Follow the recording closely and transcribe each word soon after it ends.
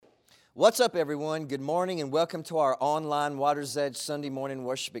What's up, everyone? Good morning and welcome to our online Water's Edge Sunday morning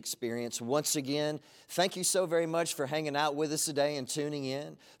worship experience. Once again, thank you so very much for hanging out with us today and tuning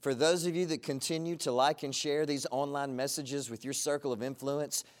in. For those of you that continue to like and share these online messages with your circle of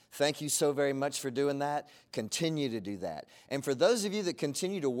influence, thank you so very much for doing that. Continue to do that. And for those of you that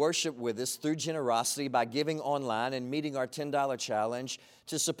continue to worship with us through generosity by giving online and meeting our $10 challenge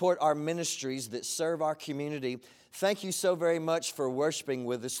to support our ministries that serve our community, thank you so very much for worshiping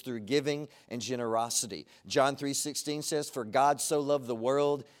with us through giving and generosity. John 3:16 says, "For God so loved the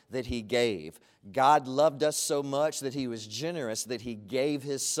world that He gave." God loved us so much that He was generous that He gave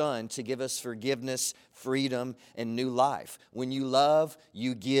His Son to give us forgiveness, freedom, and new life. When you love,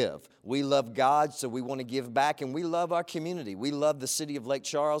 you give. We love God, so we want to give back, and we love our community. We love the city of Lake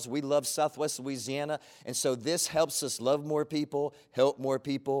Charles. We love Southwest Louisiana, and so this helps us love more people, help more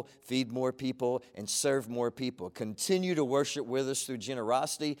people, feed more people, and serve more people. Continue to worship with us through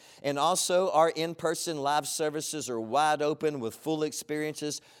generosity, and also our in-person live services are wide open with full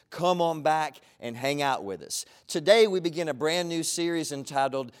experiences. Come on back and hang out with us. Today we begin a brand new series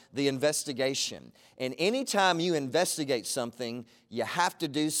entitled The Investigation. And anytime you investigate something, you have to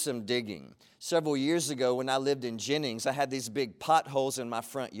do some digging. Several years ago when I lived in Jennings, I had these big potholes in my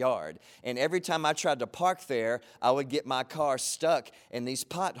front yard. And every time I tried to park there, I would get my car stuck in these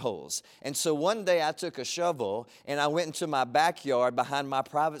potholes. And so one day I took a shovel and I went into my backyard behind my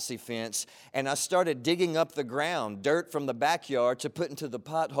privacy fence and I started digging up the ground, dirt from the backyard to put into the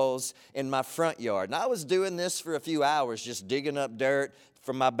potholes in my front yard. And I was doing this for a few hours, just digging up dirt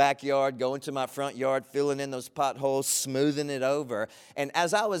from my backyard, going to my front yard, filling in those potholes, smoothing it over. And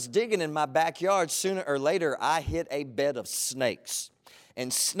as I was digging in my backyard, sooner or later, I hit a bed of snakes.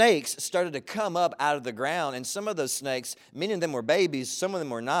 And snakes started to come up out of the ground. And some of those snakes, many of them were babies, some of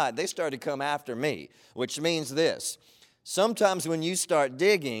them were not. They started to come after me, which means this. Sometimes when you start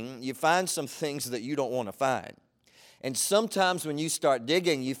digging, you find some things that you don't want to find. And sometimes when you start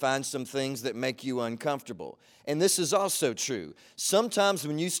digging, you find some things that make you uncomfortable. And this is also true. Sometimes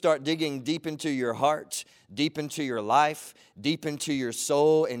when you start digging deep into your heart, deep into your life, deep into your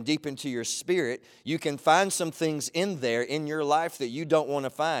soul, and deep into your spirit, you can find some things in there in your life that you don't want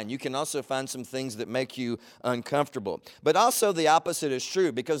to find. You can also find some things that make you uncomfortable. But also the opposite is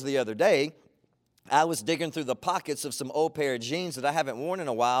true, because the other day, I was digging through the pockets of some old pair of jeans that I haven't worn in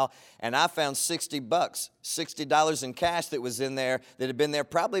a while, and I found $60 in cash that was in there that had been there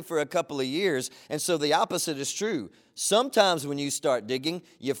probably for a couple of years. And so the opposite is true. Sometimes when you start digging,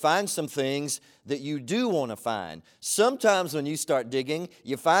 you find some things that you do want to find. Sometimes when you start digging,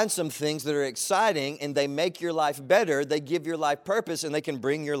 you find some things that are exciting and they make your life better, they give your life purpose, and they can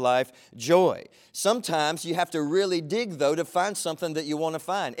bring your life joy. Sometimes you have to really dig, though, to find something that you want to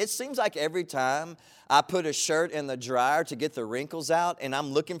find. It seems like every time I put a shirt in the dryer to get the wrinkles out and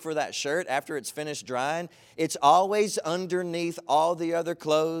I'm looking for that shirt after it's finished drying, it's always underneath all the other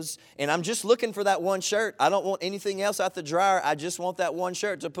clothes, and I'm just looking for that one shirt. I don't want anything else out the dryer. I just want that one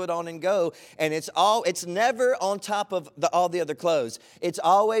shirt to put on and go, and it's never on top of all the other clothes. It's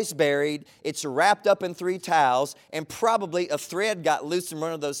always buried. It's wrapped up in 3 towels, and probably a thread got loose from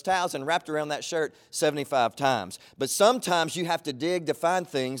one of those towels and wrapped around that shirt 75 times. But sometimes you have to dig to find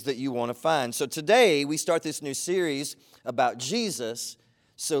things that you want to find. So today we start this new series about Jesus.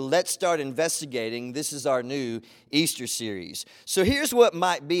 So let's start investigating. This is our new Easter series. So here's what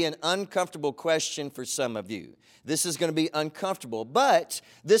might be an uncomfortable question for some of you. This is going to be uncomfortable, but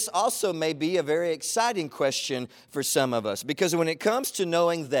this also may be a very exciting question for some of us. Because when it comes to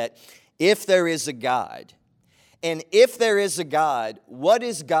knowing that if there is a God, and if there is a God, what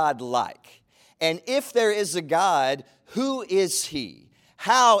is God like? And if there is a God, who is He?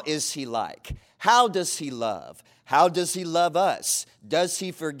 How is He like? How does He love? How does He love us? Does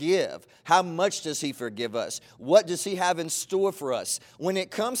He forgive? How much does He forgive us? What does He have in store for us? When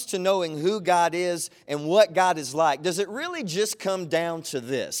it comes to knowing who God is and what God is like, does it really just come down to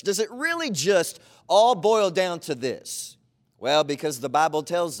this? Does it really just all boil down to this? Well, because the Bible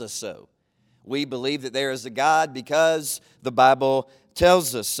tells us so. We believe that there is a God because the Bible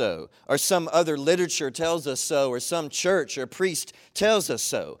tells us so, or some other literature tells us so, or some church or priest tells us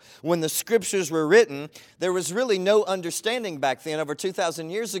so. When the scriptures were written, there was really no understanding back then, over 2,000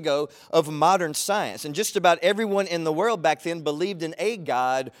 years ago, of modern science. And just about everyone in the world back then believed in a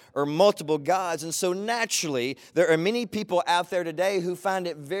God or multiple gods. And so naturally, there are many people out there today who find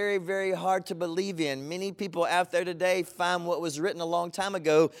it very, very hard to believe in. Many people out there today find what was written a long time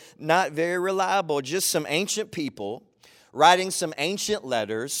ago not very reliable. Just some ancient people writing some ancient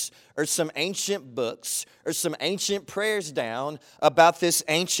letters or some ancient books or some ancient prayers down about this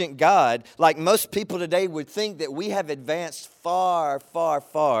ancient God. Like most people today would think that we have advanced far, far,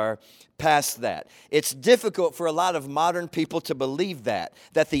 far past that. It's difficult for a lot of modern people to believe that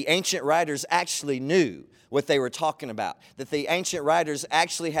the ancient writers actually knew what they were talking about, that the ancient writers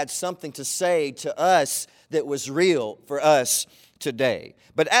actually had something to say to us that was real for us today.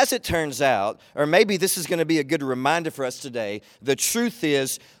 But as it turns out, or maybe this is going to be a good reminder for us today, the truth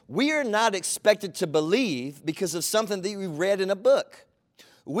is we are not expected to believe because of something that we read in a book.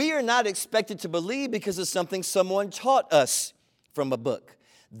 We are not expected to believe because of something someone taught us from a book.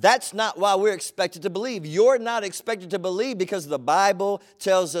 That's not why we're expected to believe. You're not expected to believe because the Bible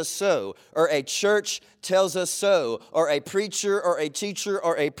tells us so, or a church tells us so, or a preacher or a teacher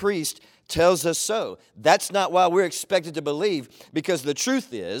or a priest tells us so. That's not why we're expected to believe, because the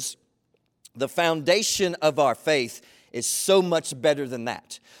truth is, the foundation of our faith is so much better than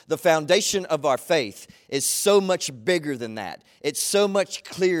that. The foundation of our faith is so much bigger than that. It's so much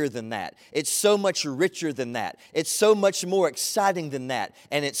clearer than that. It's so much richer than that. It's so much more exciting than that.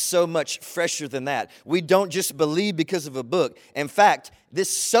 And it's so much fresher than that. We don't just believe because of a book. In fact, this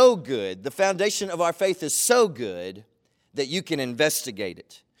is so good, the foundation of our faith is so good that you can investigate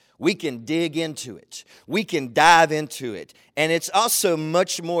it. We can dig into it. We can dive into it. And it's also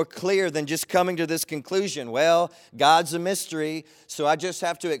much more clear than just coming to this conclusion, well, God's a mystery, so I just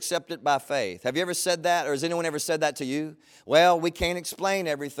have to accept it by faith. Have you ever said that, or has anyone ever said that to you? Well, we can't explain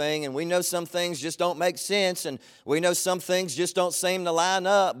everything, and we know some things just don't make sense, and we know some things just don't seem to line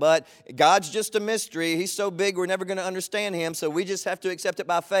up, but God's just a mystery. He's so big we're never going to understand Him, so we just have to accept it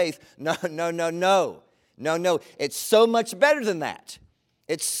by faith. No. It's so much better than that.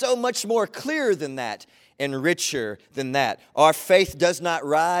 It's so much more clear than that and richer than that. Our faith does not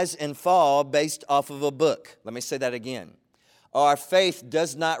rise and fall based off of a book. Let me say that again. Our faith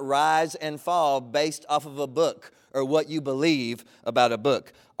does not rise and fall based off of a book or what you believe about a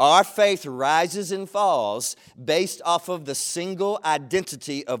book. Our faith rises and falls based off of the single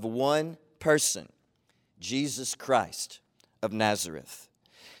identity of one person, Jesus Christ of Nazareth.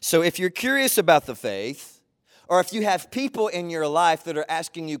 So if you're curious about the faith, or if you have people in your life that are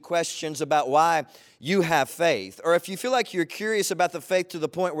asking you questions about why you have faith, or if you feel like you're curious about the faith to the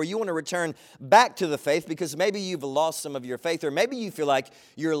point where you want to return back to the faith because maybe you've lost some of your faith, or maybe you feel like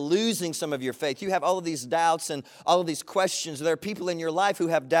you're losing some of your faith. You have all of these doubts and all of these questions. There are people in your life who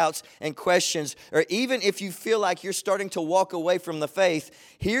have doubts and questions, or even if you feel like you're starting to walk away from the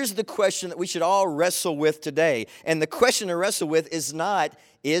faith, here's the question that we should all wrestle with today. And the question to wrestle with is not,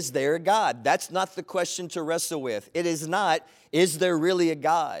 is there a God? That's not the question to wrestle with. It is not, is there really a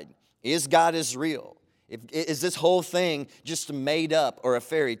God? Is God is real? Is this whole thing just made up or a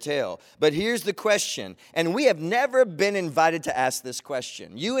fairy tale? But here's the question, and we have never been invited to ask this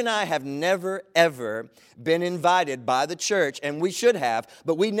question. You and I have never, ever been invited by the church, and we should have,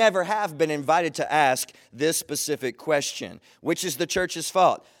 but we never have been invited to ask this specific question, which is the church's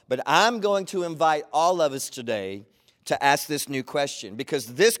fault. But I'm going to invite all of us today to ask this new question,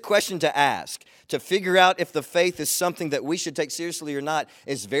 because this question to ask, to figure out if the faith is something that we should take seriously or not,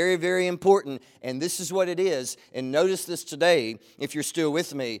 is very, very important, and this is what it is. And notice this today. If you're still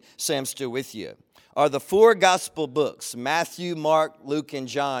with me, say I'm still with you. Are the four gospel books, Matthew, Mark, Luke, and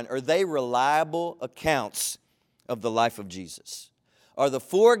John, are they reliable accounts of the life of Jesus? Are the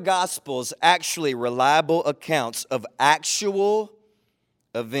four gospels actually reliable accounts of actual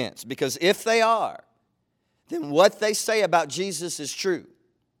events? Because if they are, then what they say about Jesus is true.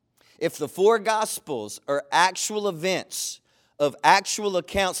 If the four Gospels are actual events of actual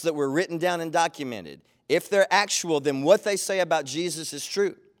accounts that were written down and documented, if they're actual, then what they say about Jesus is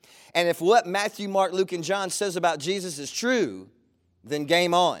true. And if what Matthew, Mark, Luke, and John says about Jesus is true, then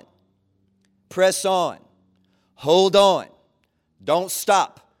game on. Press on. Hold on. Don't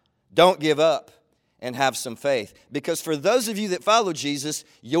stop. Don't give up. And have some faith. Because for those of you that follow Jesus,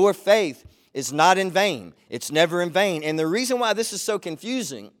 your faith is not in vain. It's never in vain. And the reason why this is so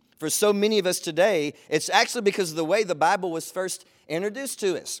confusing for so many of us today, it's actually because of the way the Bible was first introduced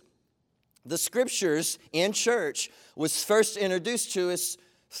to us. The Scriptures in church was first introduced to us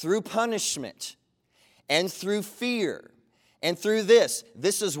through punishment and through fear and through this.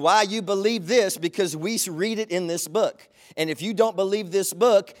 This is why you believe this, because we read it in this book. And if you don't believe this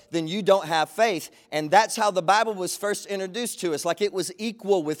book, then you don't have faith. And that's how the Bible was first introduced to us, like it was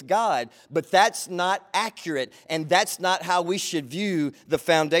equal with God. But that's not accurate, and that's not how we should view the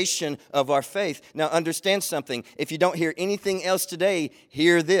foundation of our faith. Now, understand something. If you don't hear anything else today,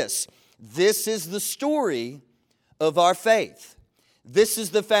 hear this. This is the story of our faith. This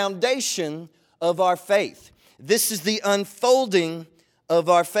is the foundation of our faith. This is the unfolding of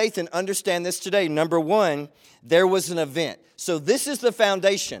our faith. And understand this today. Number one, there was an event. So this is the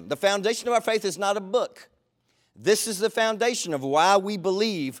foundation. The foundation of our faith is not a book. This is the foundation of why we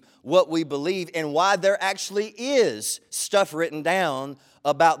believe what we believe and why there actually is stuff written down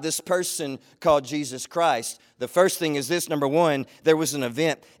about this person called Jesus Christ. The first thing is this. Number one, there was an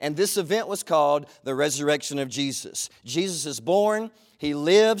event. And this event was called the resurrection of Jesus. Jesus is born. He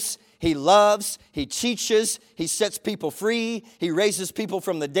lives. He loves, He teaches, He sets people free, He raises people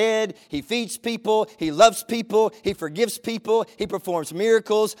from the dead, He feeds people, He loves people, He forgives people, He performs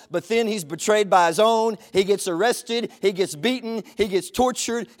miracles, but then He's betrayed by His own, He gets arrested, He gets beaten, He gets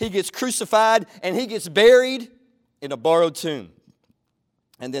tortured, He gets crucified, and He gets buried in a borrowed tomb.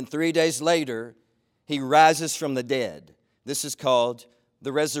 And then 3 days later, He rises from the dead. This is called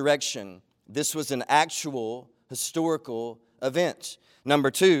the resurrection. This was an actual historical event. Number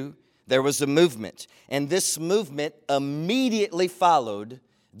two, there was a movement, and this movement immediately followed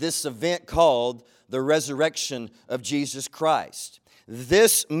this event called the resurrection of Jesus Christ.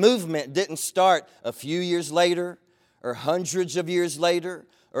 This movement didn't start a few years later, or hundreds of years later,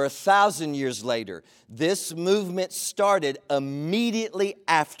 or 1,000 years later. This movement started immediately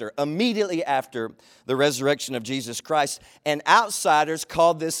after the resurrection of Jesus Christ, and outsiders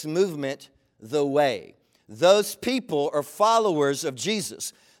called this movement the Way. Those people are followers of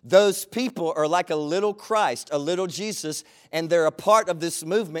Jesus. Those people are like a little Christ, a little Jesus, and they're a part of this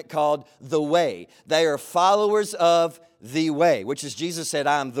movement called the Way. They are followers of the Way, which is Jesus said,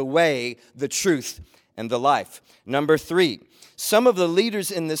 I am the way, the truth, and the life. Number three, some of the leaders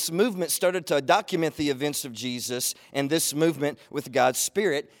in this movement started to document the events of Jesus and this movement with God's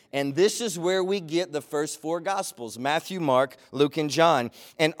Spirit. And this is where we get the first four Gospels, Matthew, Mark, Luke, and John.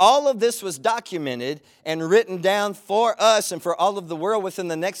 And all of this was documented and written down for us and for all of the world within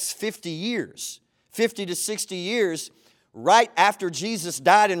the next 50 years, 50 to 60 years, right after Jesus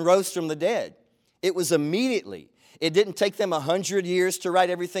died and rose from the dead. It was immediately. It didn't take them 100 years to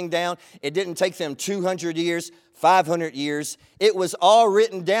write everything down. It didn't take them 200 years, 500 years. It was all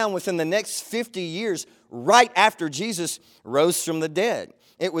written down within the next 50 years, right after Jesus rose from the dead.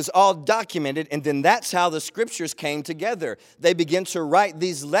 It was all documented, and then that's how the scriptures came together. They began to write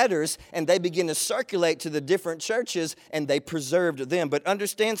these letters, and they began to circulate to the different churches, and they preserved them. But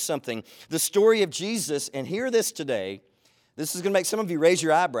understand something. The story of Jesus, and hear this today, this is going to make some of you raise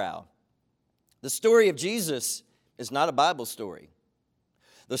your eyebrow. The story of Jesus is not a Bible story.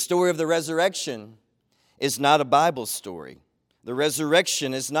 The story of the resurrection is not a Bible story. The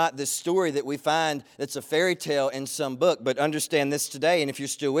resurrection is not this story that we find that's a fairy tale in some book. But understand this today, and if you're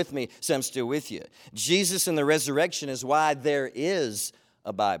still with me, say I'm still with you. Jesus and the resurrection is why there is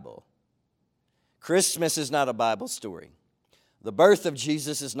a Bible. Christmas is not a Bible story. The birth of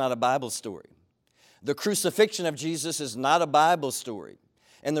Jesus is not a Bible story. The crucifixion of Jesus is not a Bible story.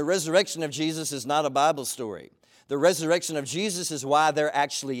 And the resurrection of Jesus is not a Bible story. The resurrection of Jesus is why there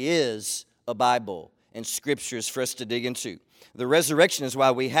actually is a Bible and scriptures for us to dig into. The resurrection is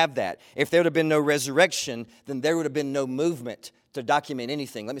why we have that. If there would have been no resurrection, then there would have been no movement to document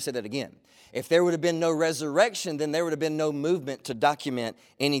anything. Let me say that again. If there would have been no resurrection, then there would have been no movement to document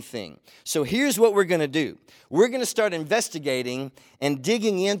anything. So here's what we're going to do. We're going to start investigating and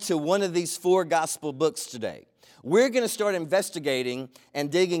digging into one of these four gospel books today. We're going to start investigating and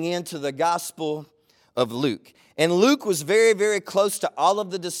digging into the Gospel of Luke. And Luke was very, very close to all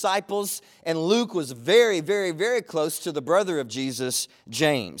of the disciples. And Luke was very, very, very close to the brother of Jesus,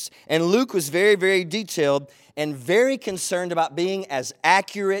 James. And Luke was very, very detailed and very concerned about being as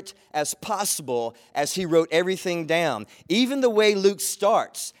accurate as possible as he wrote everything down. Even the way Luke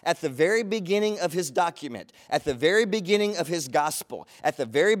starts at the very beginning of his document, at the very beginning of his gospel, at the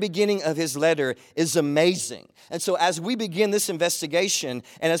very beginning of his letter is amazing. And so as we begin this investigation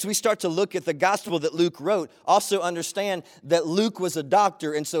and as we start to look at the gospel that Luke wrote, also understand that Luke was a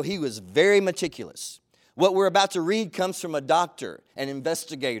doctor, and so he was very meticulous. What we're about to read comes from a doctor, an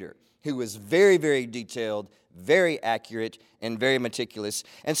investigator, who was very, very detailed, very accurate, and very meticulous.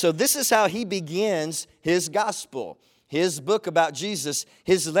 And so this is how he begins his gospel, his book about Jesus,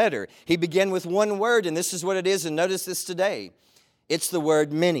 his letter. He began with one word, and this is what it is, and notice this today. It's the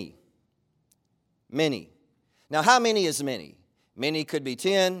word many. Many. Now, how many is many? Many could be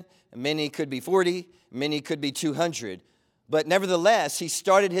 10, many could be 40, many could be 200. But nevertheless, he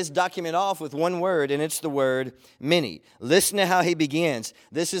started his document off with one word, and it's the word many. Listen to how he begins.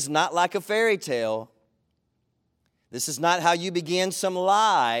 This is not like a fairy tale. This is not how you begin some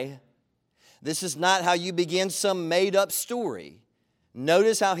lie. This is not how you begin some made-up story.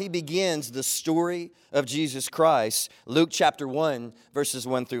 Notice how he begins the story of Jesus Christ. Luke chapter 1, verses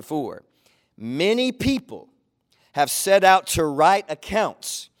 1 through 4. Many people have set out to write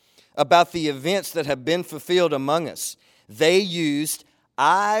accounts about the events that have been fulfilled among us. They used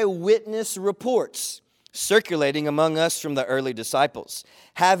eyewitness reports circulating among us from the early disciples,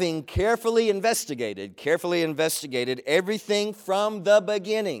 having carefully investigated everything from the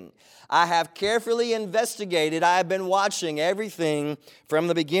beginning. I have carefully investigated, I have been watching everything from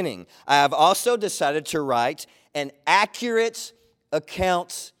the beginning. I have also decided to write an accurate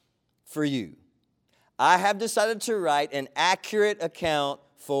account for you. I have decided to write an accurate account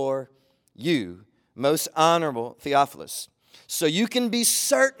for you, most honorable Theophilus, so you can be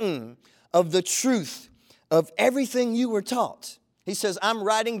certain of the truth of everything you were taught. He says, I'm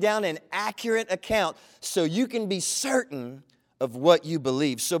writing down an accurate account so you can be certain of what you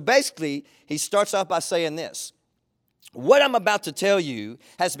believe. So basically, he starts off by saying this. What I'm about to tell you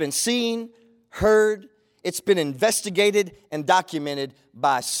has been seen, heard, it's been investigated and documented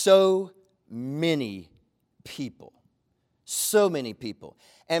by so many people. So many people.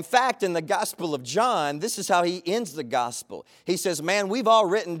 In fact, in the Gospel of John, this is how he ends the Gospel. He says, man, we've all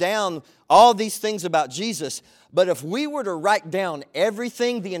written down all these things about Jesus, but if we were to write down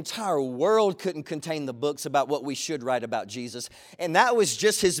everything, the entire world couldn't contain the books about what we should write about Jesus. And that was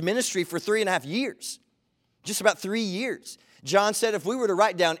just his ministry for 3.5 years. Just about 3 years. John said if we were to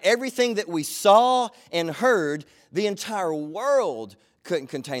write down everything that we saw and heard, the entire world couldn't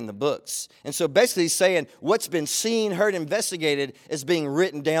contain the books. And so basically he's saying what's been seen, heard, investigated is being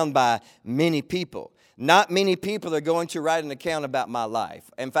written down by many people. Not many people are going to write an account about my life.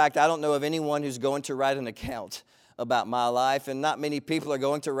 In fact, I don't know of anyone who's going to write an account about my life, and not many people are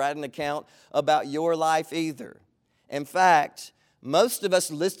going to write an account about your life either. In fact, most of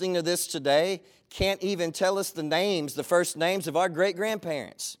us listening to this today can't even tell us the first names of our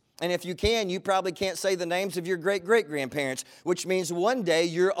great-grandparents. And if you can, you probably can't say the names of your great-great-grandparents, which means one day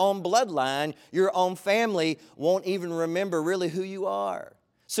your own bloodline, your own family won't even remember really who you are.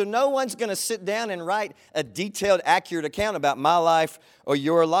 So no one's going to sit down and write a detailed, accurate account about my life or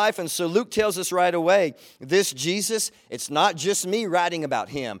your life. And so Luke tells us right away, this Jesus, it's not just me writing about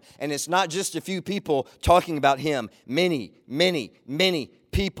him. And it's not just a few people talking about him. Many, many, many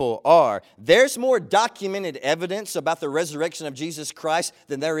people are. There's more documented evidence about the resurrection of Jesus Christ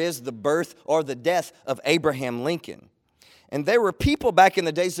than there is the birth or the death of Abraham Lincoln. And there were people back in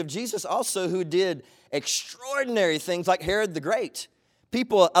the days of Jesus also who did extraordinary things like Herod the Great.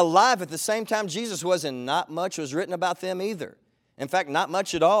 People alive at the same time Jesus was, and not much was written about them either. In fact, not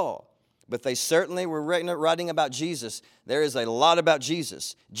much at all. But they certainly were writing about Jesus. There is a lot about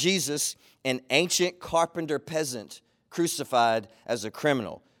Jesus. Jesus, an ancient carpenter peasant, crucified as a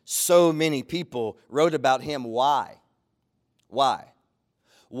criminal. So many people wrote about him. Why? Why?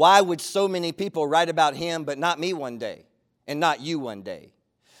 Why would so many people write about him but not me one day and not you one day?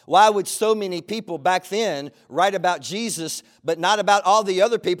 Why would so many people back then write about Jesus but not about all the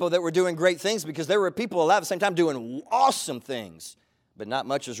other people that were doing great things? Because there were people alive at the same time doing awesome things, but not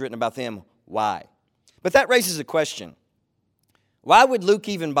much was written about them. Why? But that raises a question. Why would Luke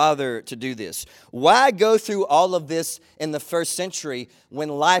even bother to do this? Why go through all of this in the first century when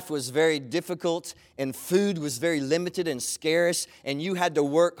life was very difficult and food was very limited and scarce and you had to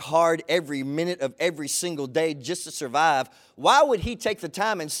work hard every minute of every single day just to survive? Why would he take the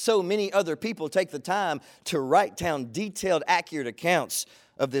time, and so many other people take the time, to write down detailed, accurate accounts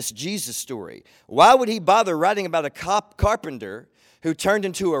of this Jesus story? Why would he bother writing about a carpenter who turned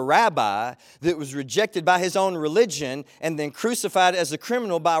into a rabbi that was rejected by his own religion and then crucified as a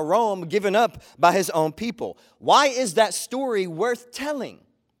criminal by Rome, given up by his own people? Why is that story worth telling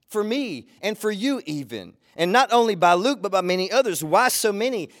for me and for you even? And not only by Luke, but by many others. Why so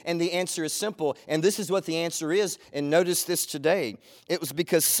many? And the answer is simple, and this is what the answer is, and notice this today. It was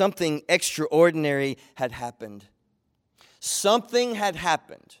because something extraordinary had happened. Something had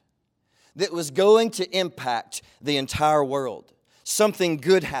happened that was going to impact the entire world. Something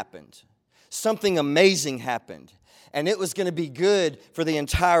good happened. Something amazing happened. And it was going to be good for the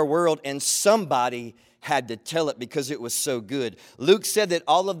entire world, and somebody had to tell it because it was so good. Luke said that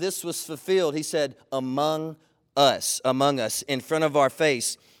all of this was fulfilled. He said, among us, in front of our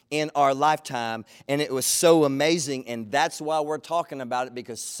face, in our lifetime. And it was so amazing, and that's why we're talking about it,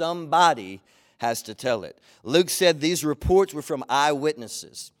 because somebody has to tell it. Luke said these reports were from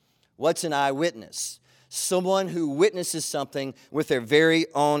eyewitnesses. What's an eyewitness? Someone who witnesses something with their very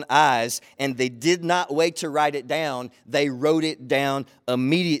own eyes, and they did not wait to write it down. They wrote it down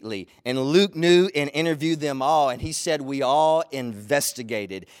immediately. And Luke knew and interviewed them all, and he said, we all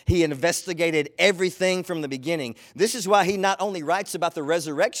investigated. He investigated everything from the beginning. This is why he not only writes about the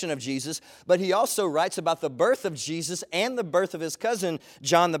resurrection of Jesus, but he also writes about the birth of Jesus and the birth of his cousin,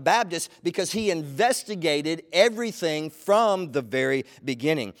 John the Baptist, because he investigated everything from the very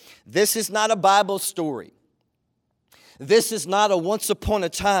beginning. This is not a Bible story. This is not a once upon a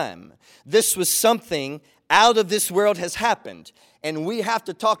time. This was something out of this world has happened. And we have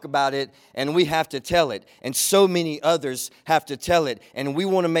to talk about it, and we have to tell it. And so many others have to tell it. And we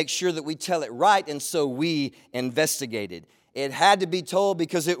want to make sure that we tell it right, and so we investigated. It had to be told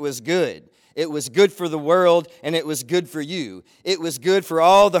because it was good. It was good for the world, and it was good for you. It was good for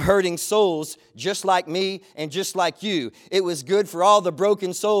all the hurting souls, just like me and just like you. It was good for all the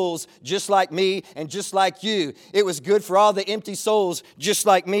broken souls, just like me and just like you. It was good for all the empty souls, just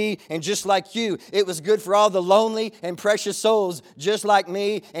like me and just like you. It was good for all the lonely and precious souls, just like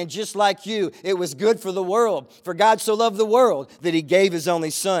me and just like you. It was good for the world. For God so loved the world that he gave his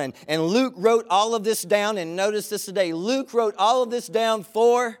only son. And Luke wrote all of this down, and notice this today. Luke wrote all of this down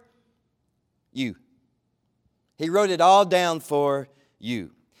for you. He wrote it all down for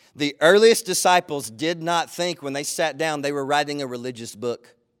you. The earliest disciples did not think when they sat down they were writing a religious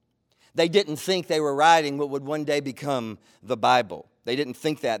book. They didn't think they were writing what would one day become the Bible. They didn't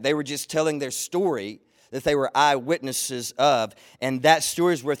think that. They were just telling their story that they were eyewitnesses of, and that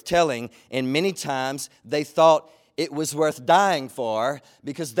story is worth telling. And many times they thought it was worth dying for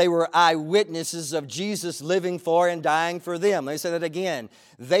because they were eyewitnesses of Jesus living for and dying for them. Let me say that again.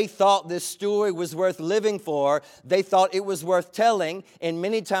 They thought this story was worth living for. They thought it was worth telling, and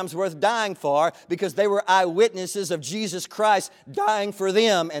many times worth dying for, because they were eyewitnesses of Jesus Christ dying for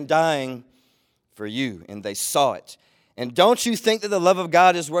them and dying for you. And they saw it. And don't you think that the love of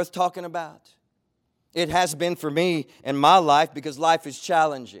God is worth talking about? It has been for me in my life, because life is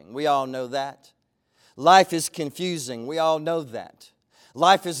challenging. We all know that. Life is confusing. We all know that.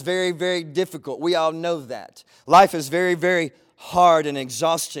 Life is very, very difficult. We all know that. Life is very, very hard and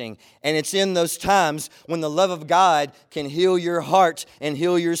exhausting. And it's in those times when the love of God can heal your heart and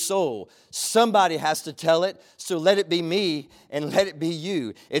heal your soul. Somebody has to tell it, so let it be me and let it be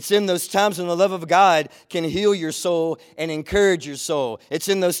you. It's in those times when the love of God can heal your soul and encourage your soul. It's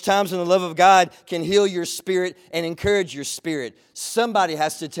in those times when the love of God can heal your spirit and encourage your spirit. Somebody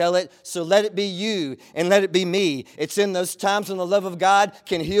has to tell it, so let it be you and let it be me. It's in those times when the love of God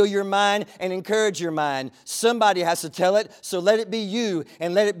can heal your mind and encourage your mind. Somebody has to tell it, so let it be you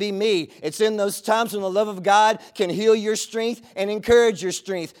and let it be me. It's in those times when the love of God can heal your strength and encourage your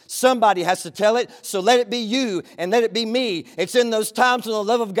strength. Somebody has to tell it, so let it be you and let it be me. It's in those times when the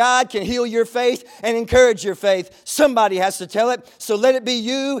love of God can heal your faith and encourage your faith. Somebody has to tell it, so let it be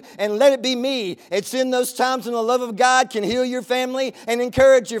you and let it be me. It's in those times when the love of God can heal your family and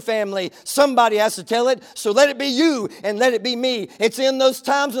encourage your family. Somebody has to tell it, so let it be you and let it be me. It's in those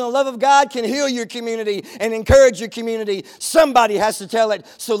times when the love of God can heal your community and encourage your community. Somebody has to tell it,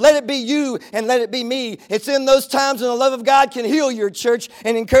 so let it be you and let it be me. It's in those times when the love of God can heal your church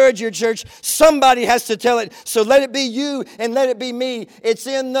and encourage your church. Somebody has to tell it, so let it be you and let it be me. It's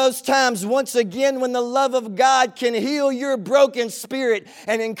in those times, once again, when the love of God can heal your broken spirit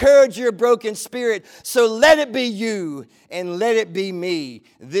and encourage your broken spirit. So let it be you and let it be me.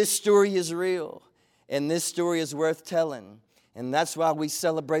 This story is real, and this story is worth telling. And that's why we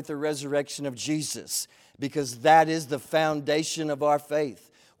celebrate the resurrection of Jesus, because that is the foundation of our faith.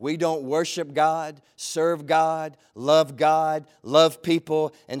 We don't worship God, serve God, love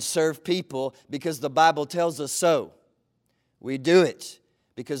people, and serve people because the Bible tells us so. We do it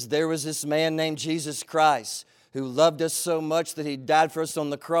because there was this man named Jesus Christ who loved us so much that he died for us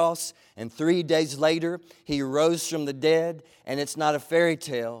on the cross, and 3 days later he rose from the dead. And it's not a fairy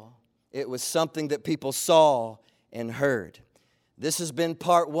tale. It was something that people saw and heard. This has been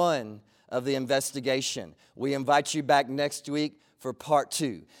part 1 of the investigation. We invite you back next week for part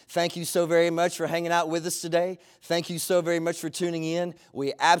 2. Thank you so very much for hanging out with us today. Thank you so very much for tuning in.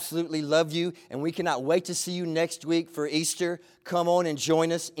 We absolutely love you, and we cannot wait to see you next week for Easter. Come on and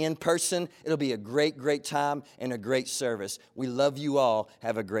join us in person. It'll be a great, great time and a great service. We love you all.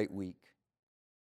 Have a great week.